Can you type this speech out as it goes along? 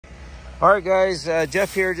All right, guys,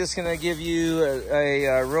 Jeff here, just gonna give you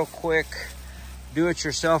a real quick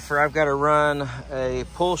do-it-yourselfer. I've got to run a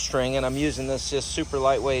pull string, and I'm using this just super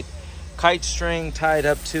lightweight kite string tied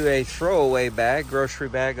up to a throwaway bag, grocery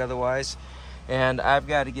bag otherwise, and I've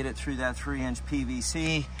got to get it through that 3-inch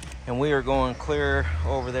PVC, and we are going clear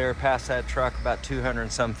over there past that truck about 200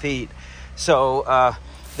 and some feet. So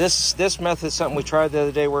this method is something we tried the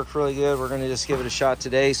other day, worked really good. We're going to just give it a shot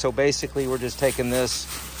today. So basically we're just taking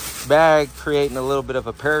this bag, creating a little bit of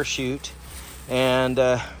a parachute, and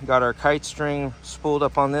got our kite string spooled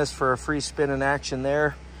up on this for a free spin in action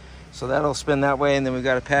there. So that'll spin that way, and then we've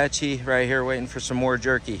got Apache right here waiting for some more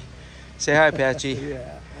jerky. Say hi, Apache.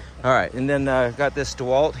 Yeah. All right, and then got this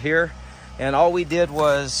DeWalt here, and all we did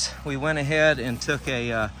was we went ahead and took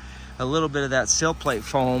a little bit of that seal plate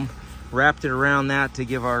foam, wrapped it around that to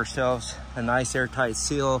give ourselves a nice airtight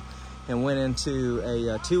seal, and went into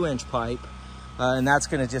a 2-inch pipe. And that's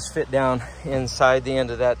going to just fit down inside the end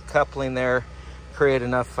of that coupling there, create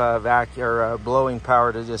enough vacuum or blowing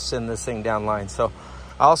power to just send this thing down line. So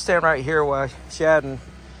I'll stand right here while Shad and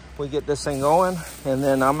we get this thing going, and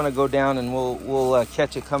then I'm going to go down and we'll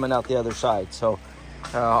catch it coming out the other side. So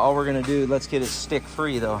all we're going to do, let's get it stick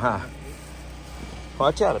free though, huh?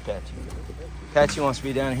 Watch out, Apache. Apache wants to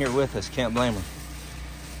be down here with us, can't blame her.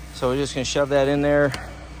 So we're just going to shove that in there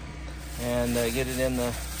and get it in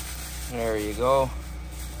the, there you go.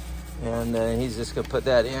 And he's just gonna put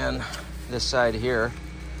that in this side here,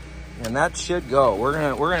 and that should go. We're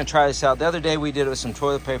gonna try this out. The other day we did it with some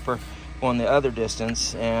toilet paper on the other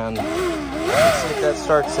distance, and let's see if that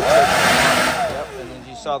starts to take. Yep, and as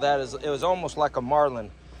you saw that, it was almost like a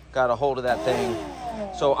marlin got a hold of that thing.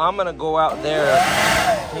 So I'm gonna go out there.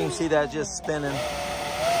 You can see that just spinning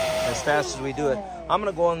as fast as we do it. I'm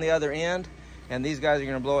gonna go on the other end, and these guys are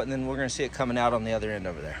gonna blow it, and then we're gonna see it coming out on the other end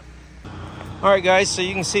over there. All right, guys, so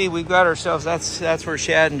you can see we've got ourselves, that's where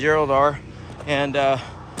Shad and Gerald are, and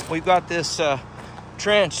we've got this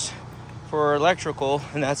trench for electrical,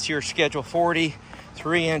 and that's your schedule 40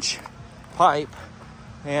 3-inch pipe,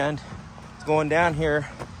 and it's going down here,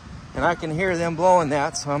 and I can hear them blowing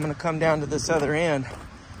that, so I'm going to come down to this other end,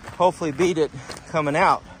 hopefully beat it coming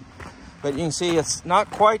out. But you can see it's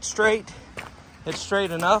not quite straight, it's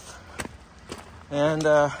straight enough,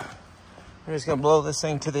 and we're just gonna blow this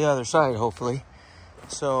thing to the other side, hopefully.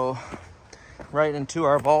 So, right into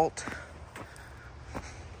our vault.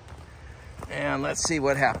 And let's see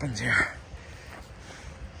what happens here.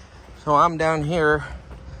 So I'm down here,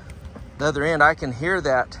 the other end. I can hear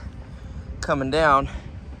that coming down.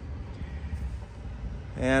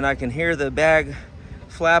 And I can hear the bag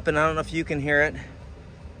flapping. I don't know if you can hear it.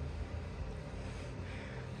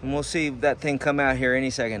 And we'll see that thing come out here any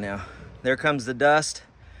second now. There comes the dust.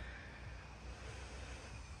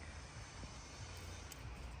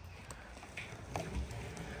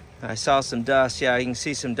 I saw some dust. Yeah, you can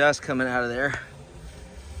see some dust coming out of there.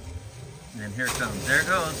 And then here it comes. There it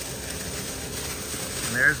goes.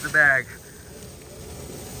 And there's the bag.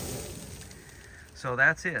 So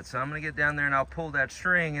that's it. So I'm going to get down there and I'll pull that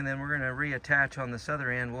string, and then we're going to reattach on this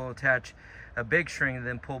other end. We'll attach a big string and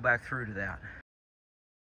then pull back through to that.